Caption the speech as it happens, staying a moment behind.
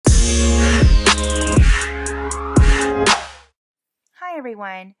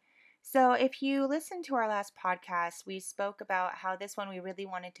everyone. So, if you listened to our last podcast, we spoke about how this one we really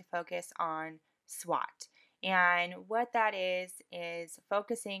wanted to focus on SWOT. And what that is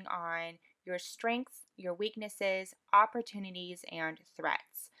focusing on your strengths, your weaknesses, opportunities, and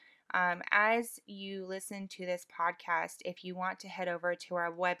threats. As you listen to this podcast, if you want to head over to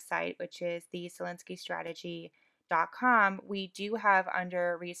our website, which is theselinskistrategy.com, we do have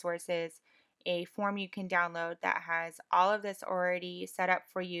under resources a form you can download that has all of this already set up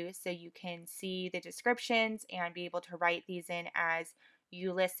for you so you can see the descriptions and be able to write these in as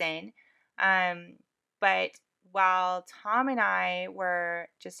you listen. But while Tom and I were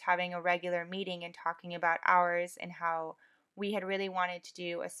just having a regular meeting and talking about ours and how we had really wanted to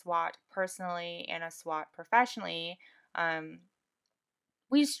do a SWOT personally and a SWOT professionally, um,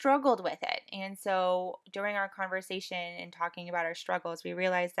 we struggled with it. And so during our conversation and talking about our struggles, we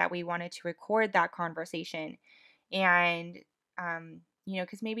realized that we wanted to record that conversation. And,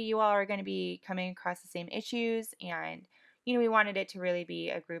 because maybe you all are going to be coming across the same issues. And, we wanted it to really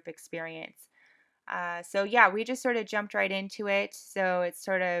be a group experience. So yeah, we just sort of jumped right into it. So it's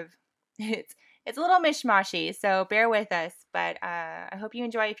sort of, it's a little mishmashy. So bear with us. But I hope you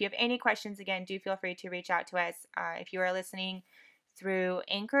enjoy. If you have any questions, again, do feel free to reach out to us. If you are listening through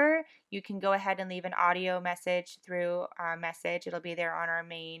Anchor, you can go ahead and leave an audio message through our message. It'll be there on our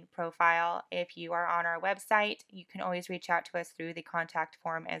main profile. If you are on our website, you can always reach out to us through the contact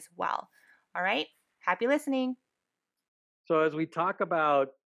form as well. All right. Happy listening. So as we talk about,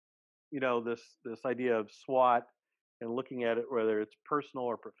 this idea of SWOT and looking at it, whether it's personal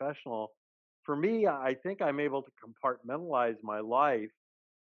or professional, for me, I think I'm able to compartmentalize my life,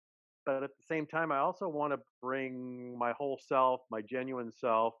 but at the same time, I also want to bring my whole self, my genuine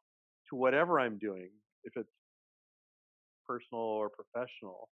self, to whatever I'm doing, if it's personal or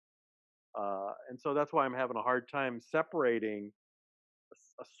professional. And so that's why I'm having a hard time separating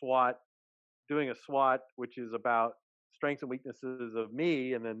a SWOT, doing a SWOT, which is about strengths and weaknesses of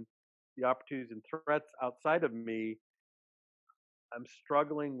me, and then the opportunities and threats outside of me. I'm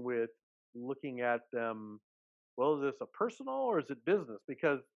struggling with looking at them. Well, is this a personal or is it business?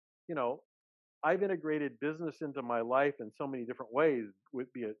 Because, you know, I've integrated business into my life in so many different ways,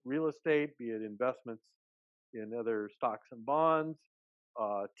 be it real estate, be it investments in other stocks and bonds,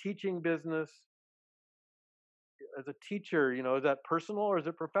 teaching business. As a teacher, is that personal or is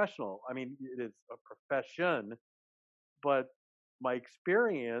it professional? I mean, it is a profession, but my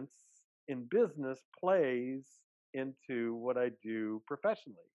experience in business plays into what I do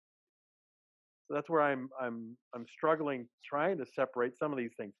professionally. So that's where I'm struggling trying to separate some of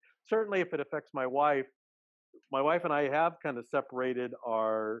these things. Certainly, if it affects my wife and I have kind of separated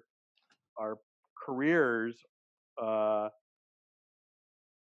our careers, uh,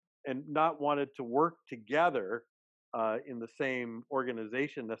 and not wanted to work together in the same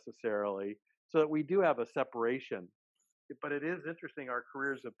organization necessarily, so that we do have a separation. But it is interesting. Our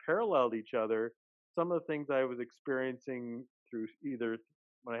careers have paralleled each other. Some of the things I was experiencing through either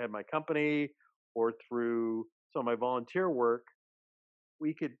when I had my company or through some of my volunteer work,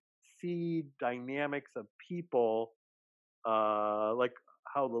 we could see dynamics of people, like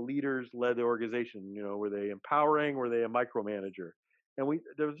how the leaders led the organization. Were they empowering? Were they a micromanager? And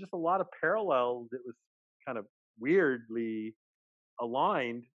there was just a lot of parallels. It was kind of weirdly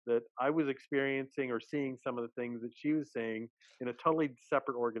aligned that I was experiencing or seeing some of the things that she was saying in a totally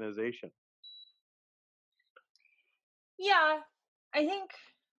separate organization. Yeah, I think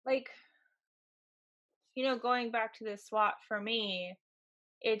like, going back to the SWOT for me,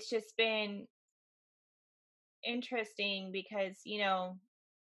 it's just been interesting because,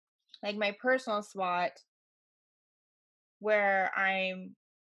 like my personal SWOT where I'm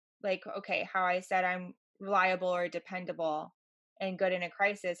like, okay, how I said I'm reliable or dependable and good in a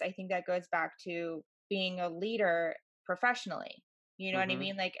crisis, I think that goes back to being a leader professionally. You know what I Hmm.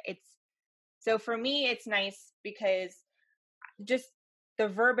 mean? Like it's so for me, it's nice because just the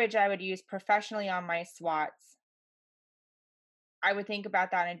verbiage I would use professionally on my SWATs, I would think about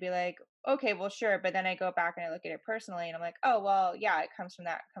that and be like, okay, well, sure. But then I go back and I look at it personally and I'm like, oh, well, yeah, it comes from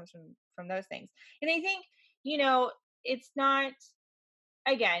that, it comes from those things. And I think, it's not,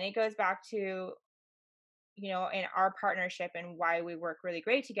 again, it goes back to, in our partnership and why we work really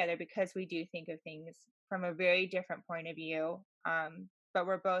great together because we do think of things from a very different point of view. But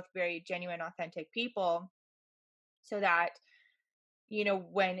we're both very genuine, authentic people. So that,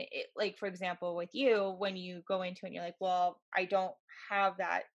 when it, like, for example, with you, when you go into it and you're like, well, I don't have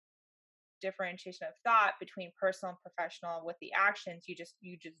that differentiation of thought between personal and professional with the actions you just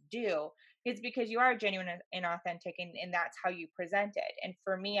do, it's because you are genuine and authentic, and that's how you present it. And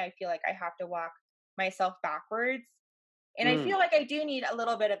for me, I feel like I have to walk myself backwards And I Mm. feel like I do need a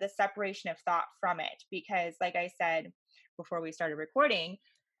little bit of the separation of thought from it because, like I said before we started recording,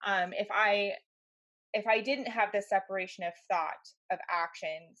 um, if I if I didn't have the separation of thought of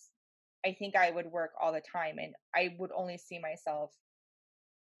actions, I think I would work all the time and I would only see myself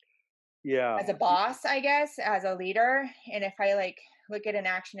Yeah. as a boss, I guess, as a leader. And if I like look at an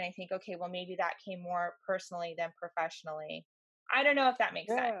action and I think, okay, well, maybe that came more personally than professionally. I don't know if that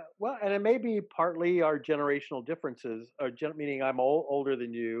makes sense. Yeah. Well, and it may be partly our generational differences, meaning I'm older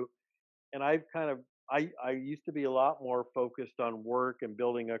than you, and I've kind of I used to be a lot more focused on work and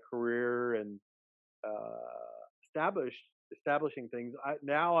building a career and establishing things.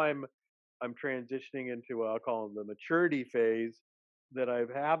 Now I'm transitioning into what I'll call the maturity phase. That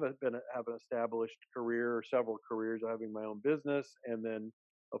have an established career or several careers, having my own business, and then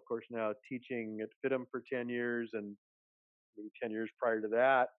of course now teaching at FITM for 10 years, and maybe 10 years prior to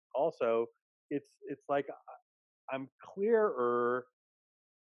that. Also, it's like I'm clearer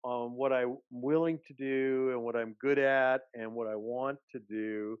on what I'm willing to do and what I'm good at and what I want to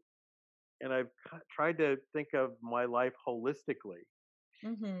do, and I've tried to think of my life holistically,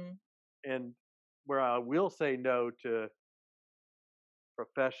 Mhm. and where I will say no to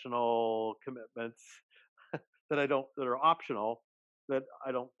professional commitments that are optional, that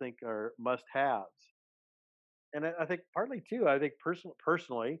I don't think are must haves. And I think partly too, I think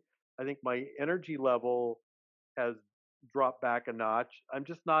personally, I think my energy level has dropped back a notch. I'm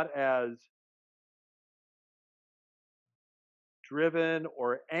just not as driven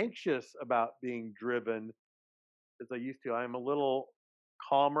or anxious about being driven as I used to. I'm a little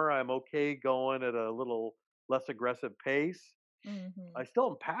calmer. I'm okay going at a little less aggressive pace. I Mhm.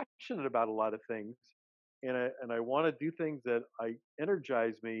 still am passionate about a lot of things, and I want to do things that I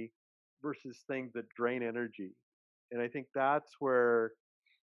energize me versus things that drain energy. And I think that's where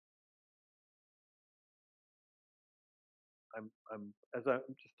I'm as I'm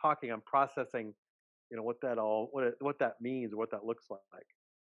just talking, I'm processing, what that means or what that looks like.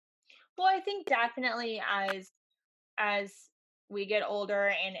 Well, I think definitely as we get older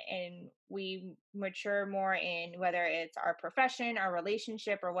and we mature more in whether it's our profession, our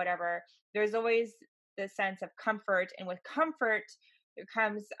relationship or whatever, there's always the sense of comfort, and with comfort there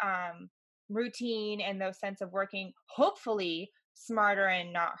comes routine and those sense of working hopefully smarter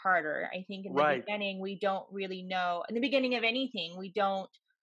and not harder. I think in the Right. beginning we don't really know, in the beginning of anything we don't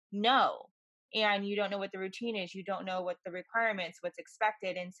know, and you don't know what the routine is, you don't know what the requirements, what's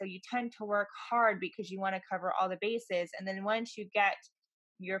expected, and so you tend to work hard because you want to cover all the bases, and then once you get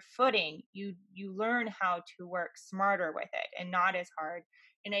your footing, you learn how to work smarter with it and not as hard.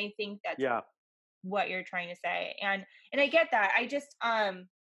 And I think that's Yeah. what you're trying to say, and I get that. I just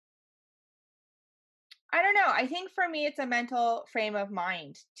I don't know, I think for me it's a mental frame of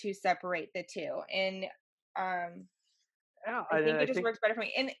mind to separate the two, and Yeah. I And think I it just think, works better for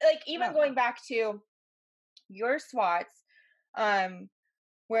me. And like even yeah. going back to your SWATs, um,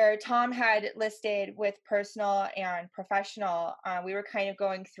 where Tom had listed with personal and professional, we were kind of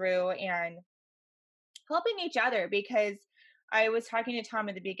going through and helping each other because I was talking to Tom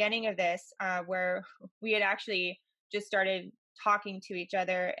at the beginning of this, where we had actually just started talking to each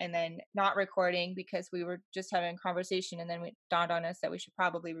other and then not recording because we were just having a conversation, and then it dawned on us that we should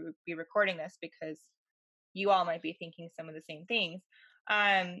probably be recording this because you all might be thinking some of the same things.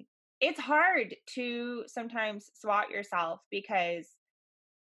 Um, it's hard to sometimes SWAT yourself because,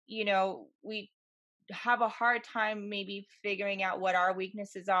 we have a hard time maybe figuring out what our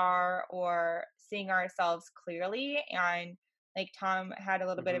weaknesses are or seeing ourselves clearly. And like Tom had a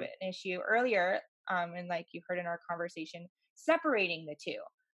little bit of Hmm. an issue earlier, and like you heard in our conversation, separating the two,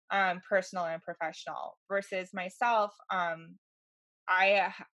 personal and professional, versus myself.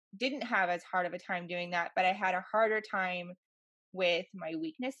 I didn't have as hard of a time doing that, but I had a harder time with my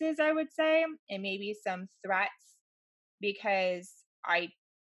weaknesses, I would say, and maybe some threats because I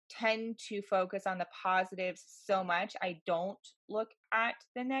tend to focus on the positives so much. I don't look at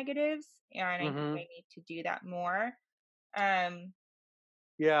the negatives, and I think I Hmm. need to do that more. Um,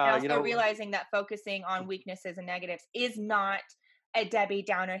 and Yeah. also realizing that focusing on weaknesses and negatives is not a Debbie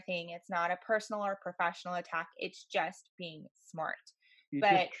Downer thing. It's not a personal or professional attack. It's just being smart. You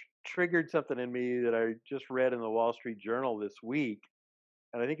just But triggered something in me that I just read in the Wall Street Journal this week,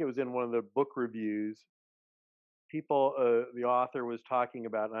 and I think it was in one of the book reviews. The author was talking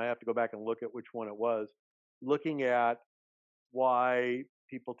about, and I have to go back and look at which one it was, looking at why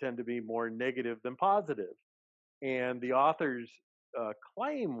people tend to be more negative than positive. And the author's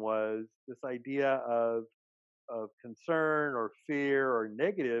claim was this idea of concern or fear or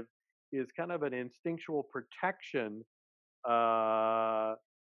negative is kind of an instinctual protection uh,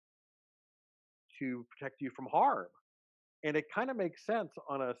 to protect you from harm. And it kind of makes sense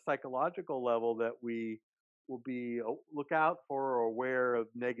on a psychological level that we will be look out for or aware of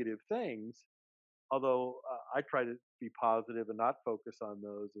negative things. Although I try to be positive and not focus on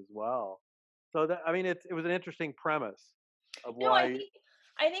those as well. So that I mean, it was an interesting premise of No, I why. think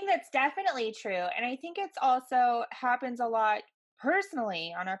I think that's definitely true, and I think it's also happens a lot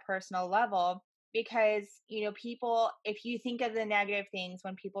personally on a personal level because, people if you think of the negative things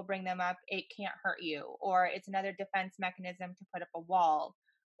when people bring them up, it can't hurt you, or it's another defense mechanism to put up a wall,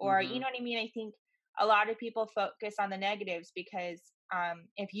 or you Hmm. know what I mean? I think a lot of people focus on the negatives because,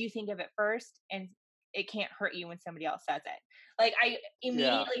 if you think of it first and it can't hurt you when somebody else says it. Like, I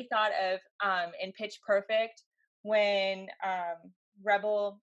Yeah. immediately thought of, in Pitch Perfect when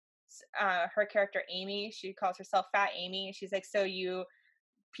Rebel, her character Amy, she calls herself Fat Amy. She's like, so you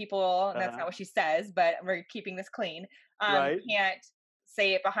people, and that's Uh, not what she says, but we're keeping this clean. right. Can't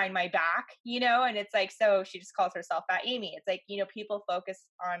say it behind my back, and it's like, so she just calls herself Fat Amy. It's like, people focus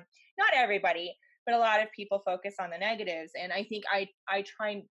on, not everybody, but a lot of people focus on the negatives, and I think I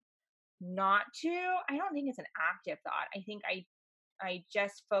try not to. I don't think it's an active thought. I think I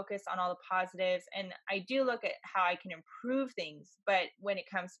just focus on all the positives, and I do look at how I can improve things. But when it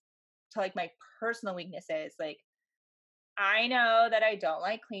comes to like my personal weaknesses, like I know that I don't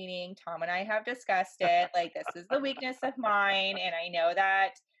like cleaning. Tom and I have discussed it. Like, this is the weakness of mine. And I know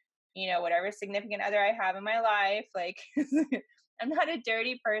that, whatever significant other I have in my life, like, I'm not a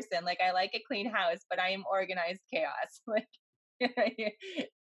dirty person. Like, I like a clean house, but I am organized chaos. Like,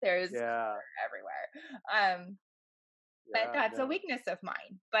 there's Yeah. clutter everywhere. But Yeah. that's a No. weakness of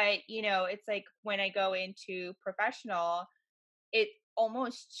mine. But, it's like when I go into professional, it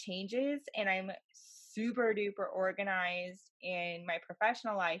almost changes, and I'm super duper organized in my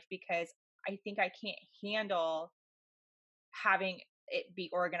professional life because I think I can't handle having it be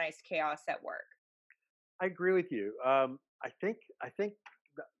organized chaos at work. I agree with you. I think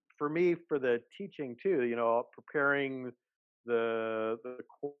that for me, for the teaching too, preparing the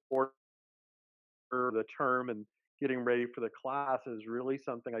course for the term and getting ready for the class is really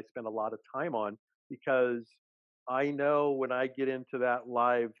something I spend a lot of time on because I know when I get into that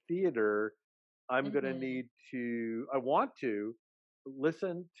live theater, I'm going to Mhm. need I want to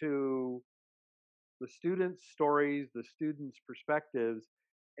listen to the students' stories, the students' perspectives,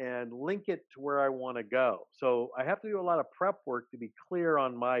 and link it to where I want to go. So I have to do a lot of prep work to be clear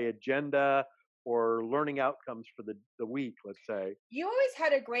on my agenda or learning outcomes for the week, let's say. You always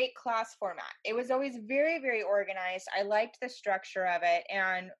had a great class format. It was always very, very organized. I liked the structure of it,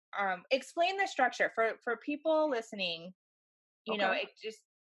 and explain the structure for people listening. Okay. It just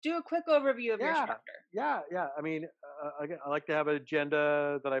do a quick overview of your Yeah. structure. Yeah. Yeah. I mean, again, I like to have an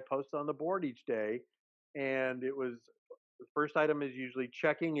agenda that I post on the board each day. And the first item is usually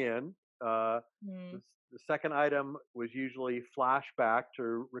checking in. Uh, Mhm. the second item was usually flashback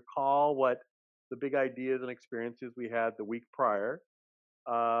to recall what the big ideas and experiences we had the week prior.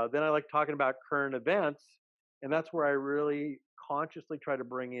 Then I like talking about current events, and that's where I really consciously try to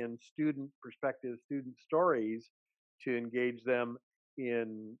bring in student perspectives, student stories, to engage them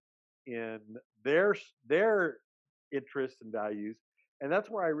in in their interests and values. And that's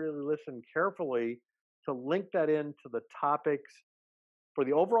where I really listen carefully to link that into the topics for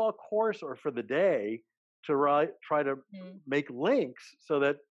the overall course or for the day to try to Mhm. make links so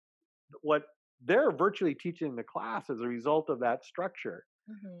that what they're virtually teaching the class as a result of that structure.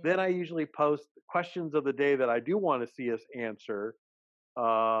 Mhm. Then I usually post questions of the day that I do want to see us answer,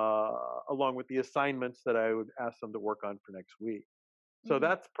 along with the assignments that I would ask them to work on for next week. So Mhm.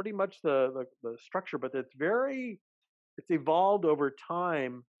 that's pretty much the structure, but it's evolved over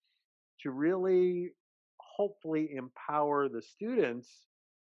time to really hopefully empower the students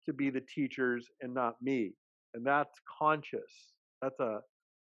to be the teachers and not me. And that's conscious. That's a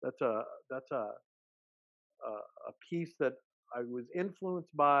that's a that's a piece that I was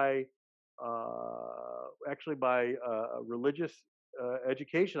influenced by, actually by religious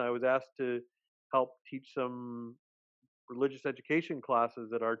education. I was asked to help teach some religious education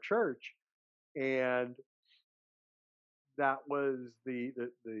classes at our church, and that was the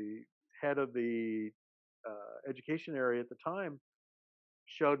head of the education area at the time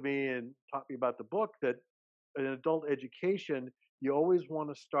showed me and taught me about the book that in adult education you always want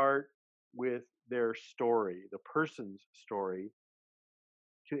to start with their story, the person's story,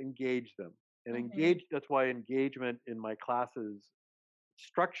 to engage them. And Mhm. that's why engagement in my classes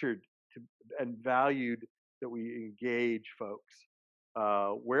structured to and valued that we engage folks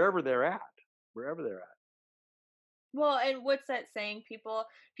wherever they're at, wherever they're at. Well, and what's that saying? People,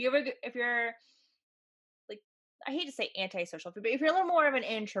 if you're like, I hate to say antisocial, but if you're a little more of an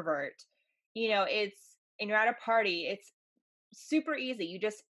introvert, it's and you're at a party, it's super easy. You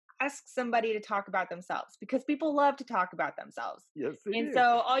just ask somebody to talk about themselves because people love to talk about themselves. Yes, they And do. so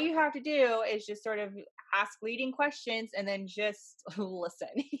all you have to do is just sort of ask leading questions and then just listen,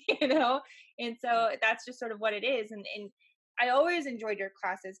 you know? And Yeah. so that's just sort of what it is. And I always enjoyed your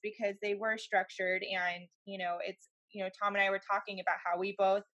classes because they were structured and, it's, Tom and I were talking about how we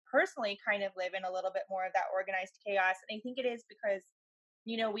both personally kind of live in a little bit more of that organized chaos. And I think it is because,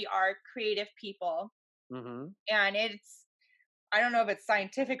 we are creative people Hmm. and I don't know if it's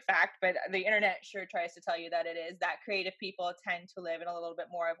scientific fact, but the internet sure tries to tell you that it is that creative people tend to live in a little bit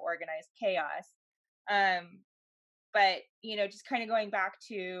more of organized chaos. Um, but just kind of going back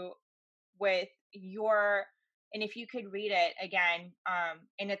to with your, and if you could read it again,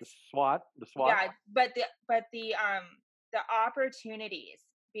 and The it's SWOT, the SWOT. yeah, but the opportunities,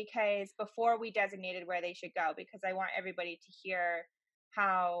 because before we designated where they should go, because I want everybody to hear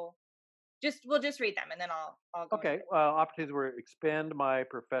how. We'll just read them and then I'll go into Okay, it. opportunities were expand my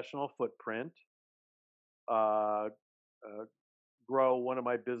professional footprint, uh, uh, grow one of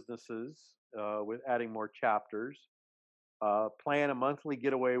my businesses with adding more chapters, plan a monthly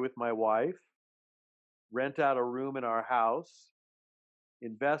getaway with my wife, rent out a room in our house,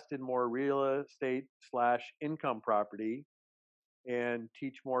 invest in more real estate slash income property, and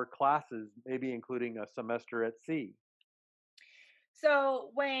teach more classes, maybe including a semester at sea.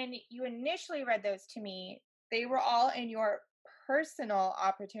 So when you initially read those to me, they were all in your personal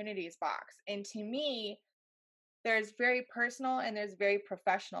opportunities box. And to me, there's very personal and there's very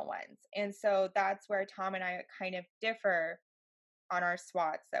professional ones. And so that's where Tom and I kind of differ on our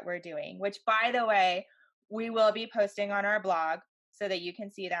SWATs that we're doing, which, by the way, we will be posting on our blog so that you can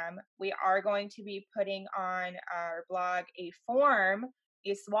see them. We are going to be putting on our blog a form,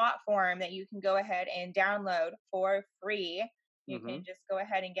 a SWAT form that you can go ahead and download for free. You can Hmm. just go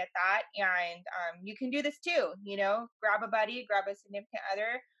ahead and get that. And you can do this too. Grab a buddy, grab a significant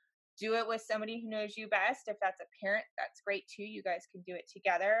other, do it with somebody who knows you best. If that's a parent, that's great too. You guys can do it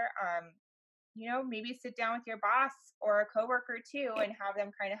together. Maybe sit down with your boss or a coworker too and have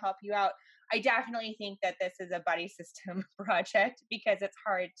them kind of help you out. I definitely think that this is a buddy system project because it's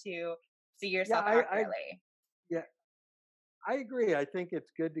hard to see Yeah, yourself I accurately. yeah, I agree. I think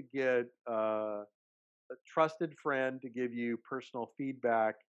it's good to get a trusted friend to give you personal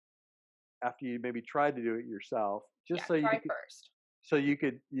feedback after you maybe tried to do it yourself, just Yeah, so you try could first.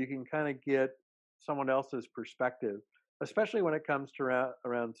 you can kind of get someone else's perspective, especially when it comes to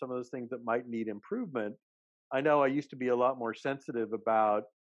around some of those things that might need improvement. I know I used to be a lot more sensitive about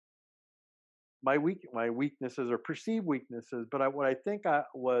my weaknesses or perceived weaknesses, but what I think I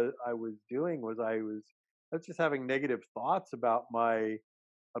was doing was I was just having negative thoughts about my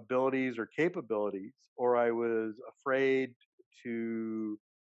abilities or capabilities, or I was afraid to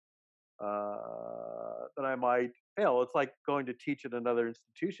that I might fail. It's like going to teach at another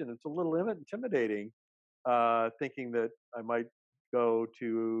institution. It's a little intimidating, thinking that I might go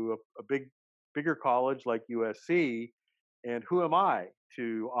to a bigger college like USC, and who am I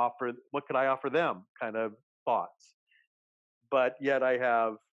to offer? What could I offer them? Kind of thoughts. But yet I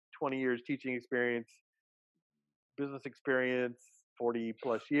have 20 years teaching experience, business experience, 40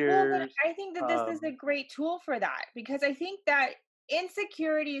 plus Well, then years. I think that this is a Um, great tool for that because I think that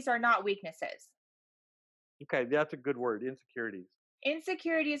insecurities are not weaknesses. okay, that's a good word. Insecurities.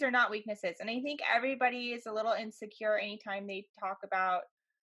 Insecurities are not weaknesses. And I think everybody is a little insecure anytime they talk about,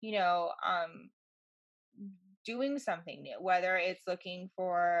 you know, doing something new, whether it's looking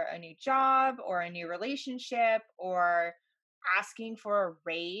for a new job or a new relationship or asking for a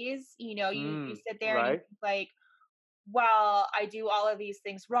raise. You sit there and you Right. think like, well, I do all of these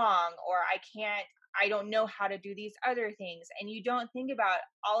things wrong, or I don't know how to do these other things. And you don't think about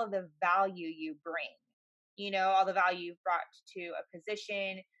all of the value you bring, all the value you've brought to a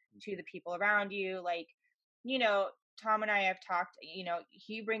position, to the people around you. Like, you know, Tom and I have talked,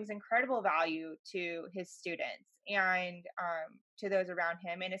 he brings incredible value to his students and to those around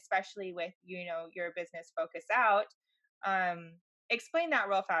him. And especially with, your business focus out. Um, Explain that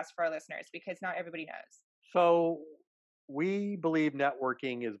real fast for our listeners because not everybody knows. So we believe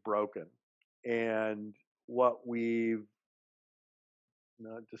networking is broken. And what we've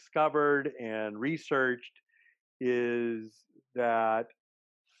discovered and researched is that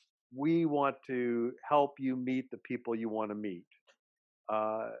we want to help you meet the people you want to meet.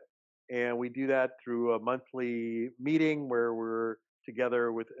 Uh, and we do that through a monthly meeting where we're together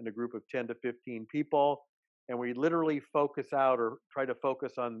in a group of 10 to 15 people. And we literally focus out or try to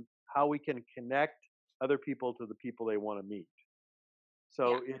focus on how we can connect other people to the people they want to meet.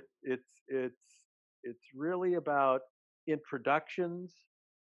 Yeah. So it's really about introductions.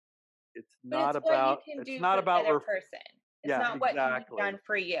 But it's what you can It's do not for the about other person. It's Yeah, not what can be done exactly.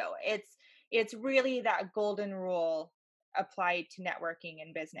 for you. It's really that golden rule applied to networking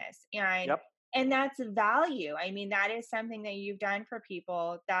and business. Yep. And that's value. I mean, that is something that you've done for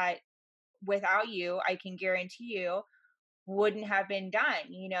people that without you, I can guarantee you wouldn't have been done.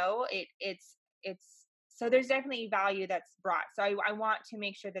 It's so there's definitely value that's brought. So I want to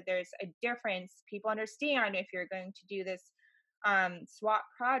make sure that there's a difference. People understand if you're going to do this SWOT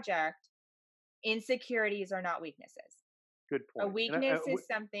project, insecurities are not weaknesses. Good A point. weakness is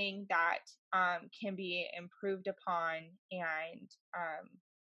something that can be improved upon, and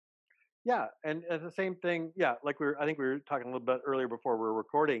Yeah, and the same thing. Yeah, like I think we were talking a little bit earlier before we were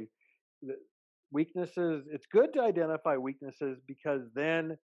recording. The weaknesses. It's good to identify weaknesses because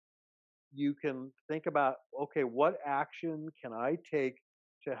then you can think about, okay, what action can I take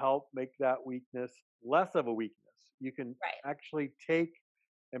to help make that weakness less of a weakness? You can right. actually take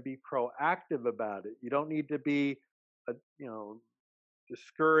and be proactive about it. You don't need to be, a, you know,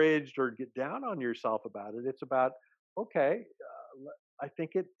 discouraged or get down on yourself about it. It's about, okay, I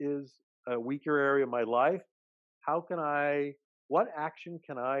think it is a weaker area of my life. How can I, what action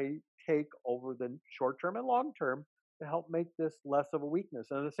can I take over the short term and long term to help make this less of a weakness?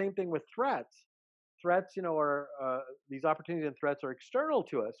 And the same thing with threats. Threats, are these opportunities and threats are external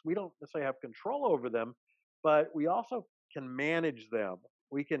to us. We don't necessarily have control over them, but we also can manage them.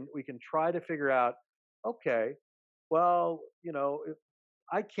 We can try to figure out, okay, well, if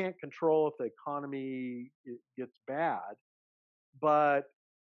I can't control if the economy gets bad, but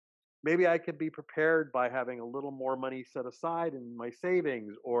maybe I could be prepared by having a little more money set aside in my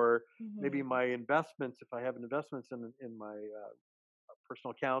savings, or maybe Hmm. my investments. If I have investments in my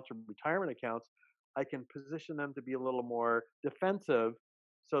personal accounts or retirement accounts, I can position them to be a little more defensive,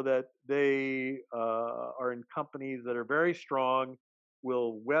 so that they are in companies that are very strong,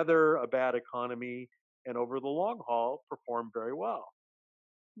 will weather a bad economy, and over the long haul perform very well.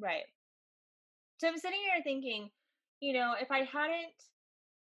 Right. So I'm sitting here thinking, if I hadn't,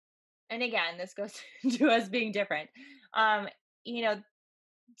 and again, this goes to us being different. Um, you know,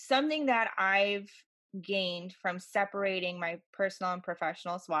 Something that I've gained from separating my personal and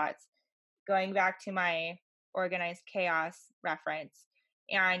professional SWATs, going back to my organized chaos reference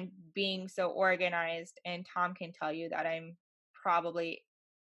and being so organized, and Tom can tell you that I'm probably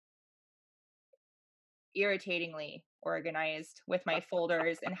irritatingly organized with my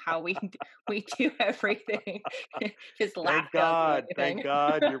folders and how we do everything. Just laugh Thank goes God, with thank everything.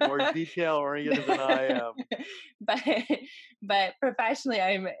 God, you're more detail oriented than I am. but but professionally,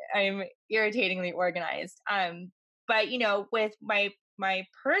 I'm irritatingly organized. But with my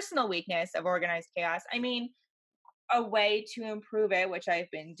personal weakness of organized chaos, I mean, a way to improve it, which I've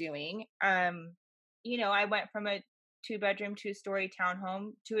been doing. I went from a two-bedroom, two-story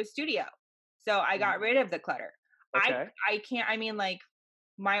townhome to a studio. So I got Mhm. rid of the clutter. I Okay, I can't, I mean, like,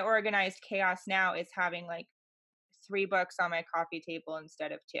 my organized chaos now is having like three books on my coffee table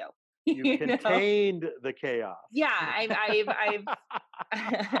instead of two. you've you know? contained the chaos. Yeah, I've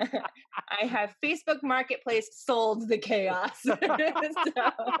I have Facebook Marketplace sold the chaos. So,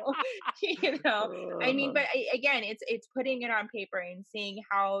 you know, I mean, Uh, but again, it's putting it on paper and seeing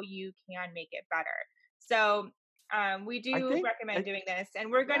how you can make it better. So, we I do think, recommend doing this,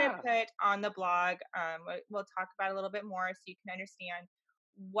 and we're going to yeah, put on the blog. We'll talk about it a little bit more so you can understand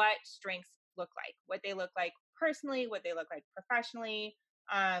what strengths look like, what they look like personally, what they look like professionally,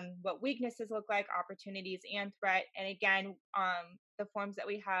 what weaknesses look like, opportunities and threat. And again, the forms that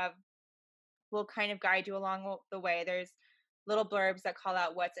we have will kind of guide you along the way. There's little blurbs that call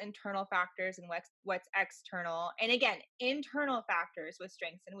out what's internal factors and what's external. And again, internal factors with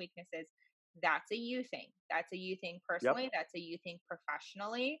strengths and weaknesses, that's a you thing. That's a you thing yep, personally. That's a you thing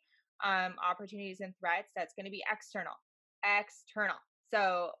professionally. Opportunities and threats, that's going to be external. External.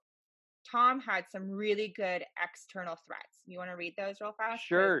 So Tom had some really good external threats. You want to read those real fast? Because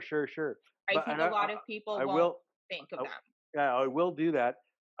sure, sure, sure. I But think and a lot of people I won't will, think of I, them. yeah, I will do that.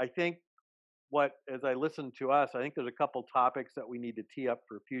 I think what as I listen to us, I think there's a couple topics that we need to tee up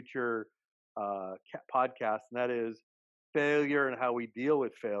for future podcasts, and that is failure and how we deal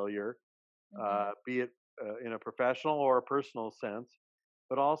with failure, Hmm. be it in a professional or a personal sense,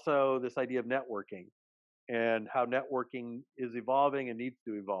 but also this idea of networking and how networking is evolving and needs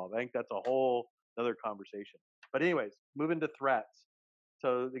to evolve. I think that's a whole other conversation. But anyways, moving to threats.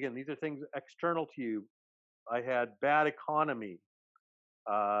 So again, these are things external to you. I had bad economy,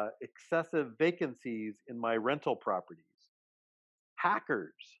 excessive vacancies in my rental properties,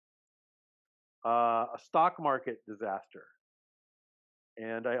 hackers, a stock market disaster,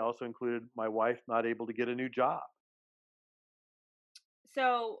 and I also included my wife not able to get a new job.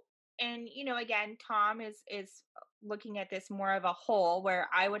 So and again, Tom is looking at this more of a whole, where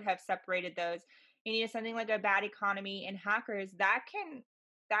I would have separated those. Something like a bad economy and hackers, that can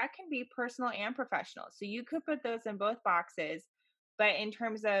be personal and professional, so you could put those in both boxes. But in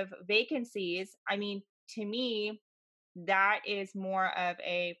terms of vacancies, I mean, to me, that is more of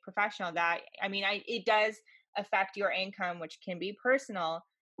a professional. That, I mean, it does affect your income, which can be personal,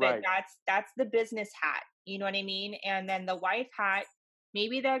 but Right. that's the business hat, you know what I mean? And then the wife hat,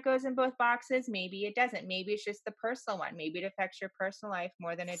 maybe that goes in both boxes, maybe it doesn't. Maybe it's just the personal one. Maybe it affects your personal life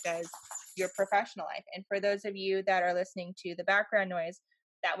more than it does your professional life. And for those of you that are listening to the background noise,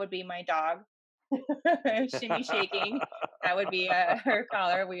 that would be my dog shimmy shaking. That would be her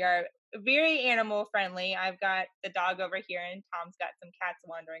collar. We are very animal friendly. I've got the dog over here, and Tom's got some cats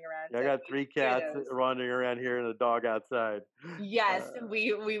wandering around. Yeah, I So if got you 3 hear cats those, wandering around here and a dog outside. yes, Uh,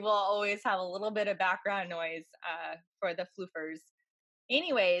 we will always have a little bit of background noise for the floofers.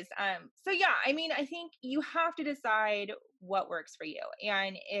 Anyways, so yeah, I mean, I think you have to decide what works for you.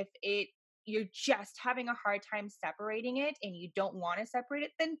 And if you're just having a hard time separating it and you don't want to separate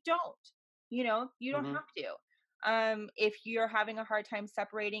it, then don't. You don't mhm. have to. If you're having a hard time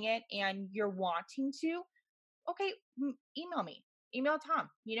separating it and you're wanting to, okay, email me, email Tom.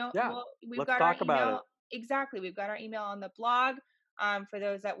 Yeah, We've let's got our talk about email. it. Exactly. We've got our email on the blog. For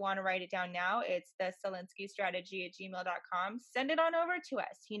those that want to write it down now, it's the Selinsky strategy at gmail.com. Send it on over to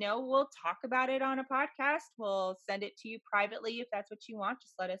us. We'll talk about it on a podcast. We'll send it to you privately if that's what you want.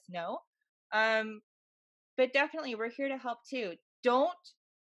 Just let us know. Um, but definitely, we're here to help too. Don't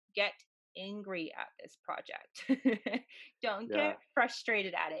get angry at this project. Don't Yeah. get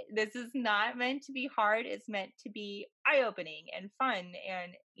frustrated at it. This is not meant to be hard. It's meant to be eye opening and fun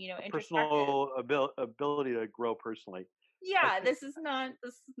and, A introspective. personal ability to grow personally. I Yeah, think this is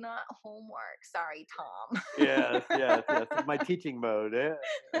not homework. Sorry, Tom. yes, yes, yes. My teaching mode,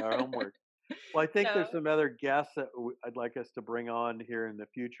 our homework. Well, I think there's So, some other guests that I'd like us to bring on here in the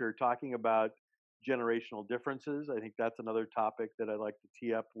future talking about generational differences. I think that's another topic that I'd like to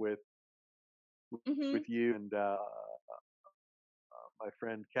tee up mhm. with you and my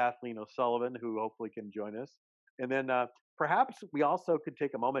friend Kathleen O'Sullivan, who hopefully can join us. And then perhaps we also could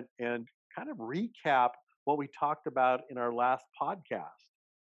take a moment and kind of recap what we talked about in our last podcast.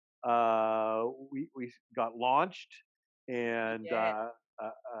 We got launched, We and did.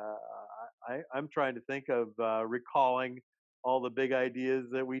 I'm trying to think of recalling all the big ideas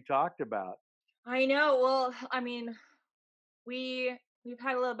that we talked about. I know. Well, I mean, we've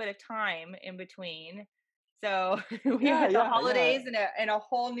had a little bit of time in between. So we Yeah, had the yeah, yeah, holidays and a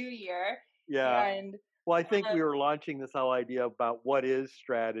whole new year. yeah. And Well, I think um we were launching this whole idea about what is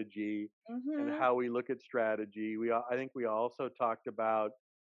strategy and mhm. how we look at strategy. I think we also talked about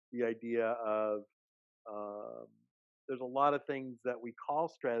the idea of um, there's a lot of things that we call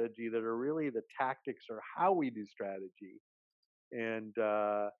strategy that are really the tactics or how we do strategy. And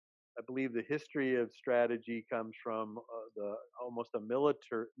I believe the history of strategy comes from the almost a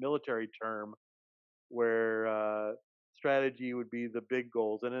military term where strategy would be the big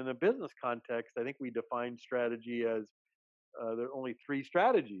goals. And in a business context, I think we define strategy as there are only three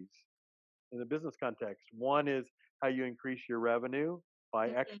strategies in the business context. One is how you increase your revenue by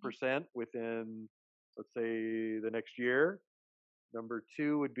X Mhm. percent within, let's say, the next year. Number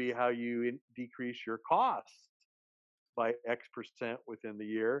two would be how you decrease your costs by X percent within the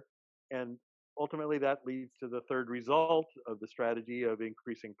year. And ultimately, that leads to the third result of the strategy of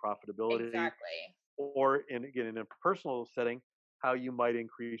increasing profitability, Exactly. or again, in a personal setting, how you might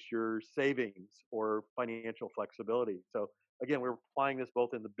increase your savings or financial flexibility. So again, we're applying this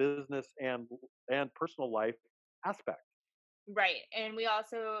both in the business and personal life aspect. Right. And we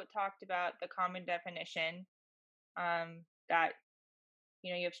also talked about the common definition, that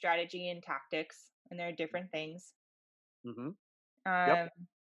you have strategy and tactics, and there are different things. Hmm. Yep. Um,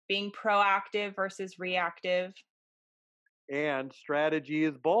 Being proactive versus reactive. And strategy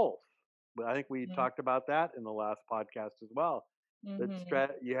is both. But I think we talked about that in the last podcast as well. That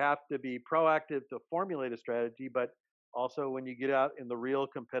Mm-hmm. you have to be proactive to formulate a strategy, but also when you get out in the real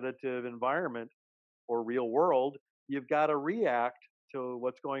competitive environment or real world, you've got to react to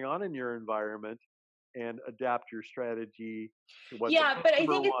what's going on in your environment and adapt your strategy to what the Yeah, but I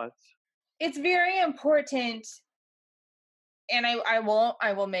customer think wants. it's very important, and I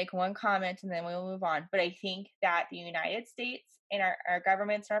will make one comment and then we'll move on. But I think that the United States and our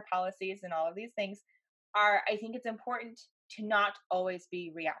governments and our policies and all of these things are, I think it's important to not always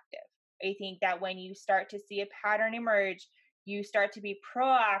be reactive. I think that when you start to see a pattern emerge, you start to be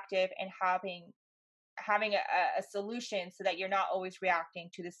proactive and having a solution so that you're not always reacting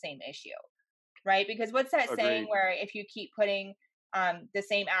to the same issue. Right? Because what's that saying Agreed. where if you keep putting the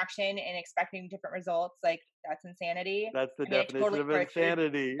same action and expecting different results, like that's insanity. That's the I mean, I definition totally of parachute,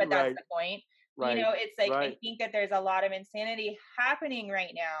 insanity. but that's Right. the point. Right. It's like I Right. think that there's a lot of insanity happening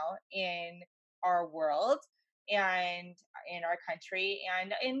right now in our world and in our country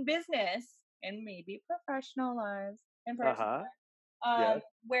and in business and maybe professional lives and personal Uh-huh. lives,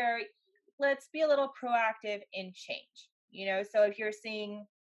 Yes. where let's be a little proactive in change. So if you're seeing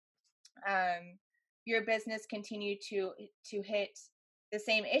um, your business continue to hit the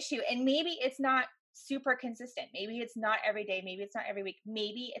same issue, and maybe it's not super consistent, maybe it's not every day, maybe it's not every week,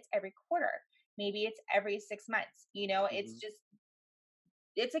 maybe it's every quarter, maybe it's every 6 months. It's Mhm. just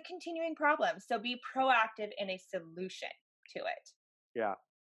it's a continuing problem, so be proactive in a solution to it. Yeah.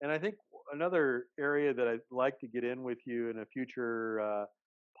 And I think another area that I'd like to get in with you in a future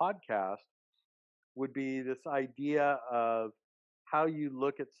podcast would be this idea of how you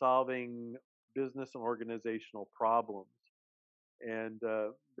look at solving business and organizational problems. And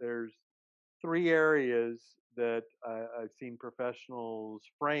there's three areas that I've seen professionals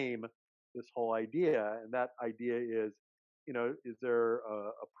frame this whole idea. And that idea is, is there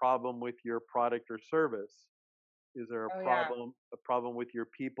a problem with your product or service? Is there Oh yeah. a problem with your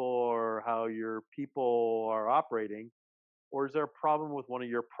people or how your people are operating? Or is there a problem with one of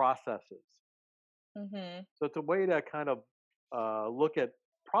your processes? Mhm. So it's a way to kind of look at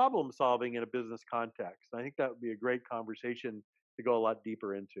problem solving in a business context. I think that would be a great conversation to go a lot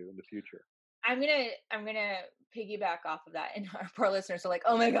deeper into in the future. I'm gonna piggyback off of that, and our poor listeners are like,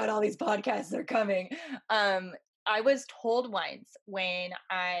 "Oh my god, all these podcasts are coming." Um, I was told once when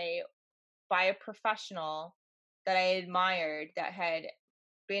I by a professional that I admired that had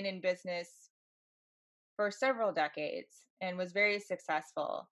been in business for several decades and was very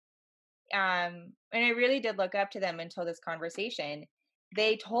successful. And I really did look up to them until this conversation.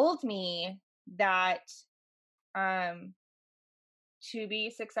 They told me that um to be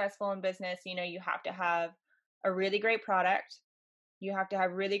successful in business, you have to have a really great product, you have to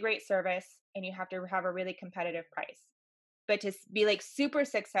have really great service, and you have to have a really competitive price. But to be like super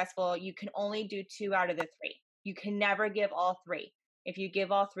successful, you can only do two out of the three. You can never give all three. If you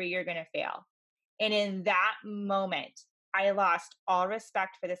give all three, you're going to fail. And in that moment, I lost all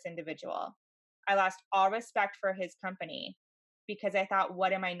respect for this individual. I lost all respect for his company because I thought,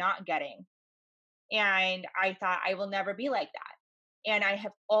 what am I not getting? And I thought I will never be like that. And I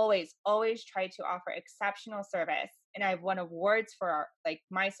have always tried to offer exceptional service. And I've won awards for like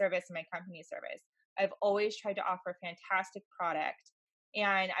my service and my company service. I've always tried to offer fantastic product.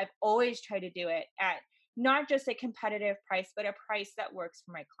 And I've always tried to do it at not just a competitive price, but a price that works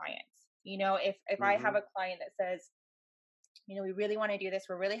for my clients. If I have Hmm. a client that says, we really want to do this.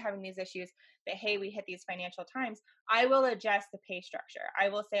 We're really having these issues, but hey, we hit these financial times. I will adjust the pay structure. I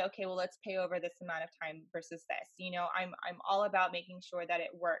will say, okay, well, let's pay over this amount of time versus this. I'm all about making sure that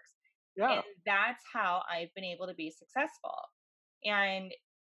it works. And Yeah. that's how I've been able to be successful. And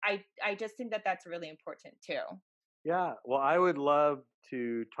I just think that that's really important too. Yeah. Well, I would love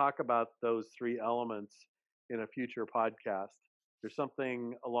to talk about those three elements in a future podcast. There's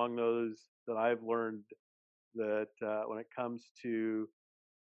something along those that I've learned that when it comes to,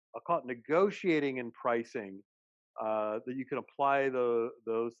 I'll call it negotiating and pricing, that you can apply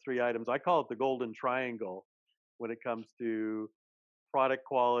those three items. I call it the golden triangle when it comes to product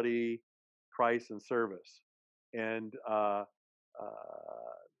quality, price, and service. And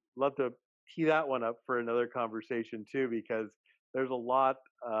love to tee that one up for another conversation too, because there's a lot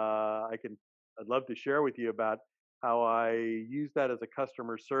I'd love to share with you about how I use that as a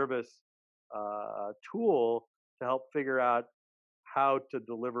customer service tool to help figure out how to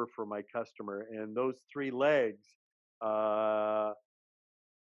deliver for my customer. And those three legs uh,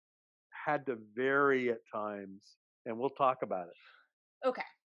 had to vary at times, and we'll talk about it. Okay.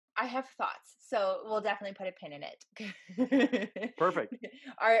 I have thoughts, so we'll definitely put a pin in it. Perfect.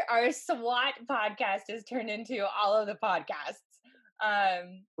 Our SWAT podcast has turned into all of the podcasts.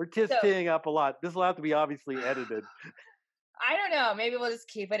 We're just So teeing up a lot. This will have to be obviously edited. I don't know. Maybe we'll just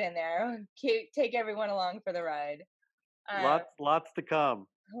keep it in there. Take everyone along for the ride. Um, Lots to come.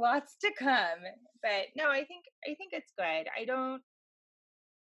 Lots to come. But no, I think it's good. I don't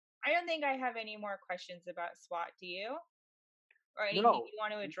think I have any more questions about SWAT. Do you? Or anything No, you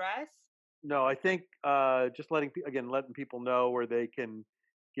want to address? no. I think just letting people know where they can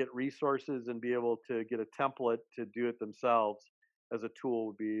get resources and be able to get a template to do it themselves as a tool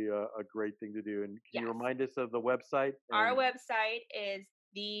would be a great thing to do. And can you Yes. remind us of the website? Our And website is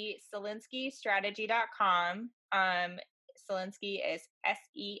theselinskistrategy.com. Selinsky is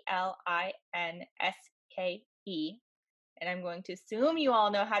Selinske. And I'm going to assume you all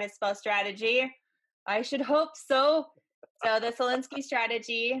know how to spell strategy. I should hope so. So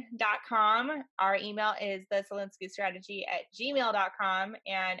theselinskystrategy.com. Our email is theselinskystrategy@gmail.com,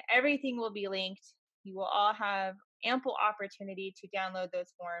 and everything will be linked. You will all have ample opportunity to download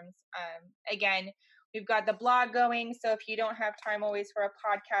those forms. Again, we've got the blog going, so if you don't have time always for a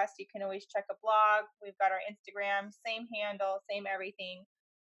podcast, you can always check a blog. We've got our Instagram, same handle, same everything.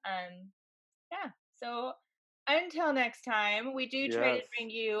 Um, yeah. So until next time, we do try to Yes, bring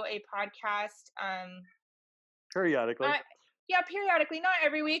you a podcast. periodically. Uh, yeah, periodically, not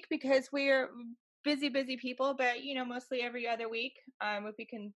every week because we're busy, busy people, but mostly every other week. If we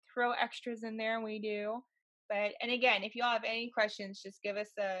can throw extras in there, we do. But and again, if you all have any questions, just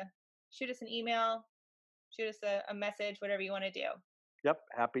shoot us an email, shoot us a message, whatever you want to do. Yep.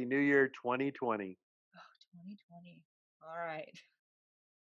 Happy New Year 2020. Oh, 2020. All right.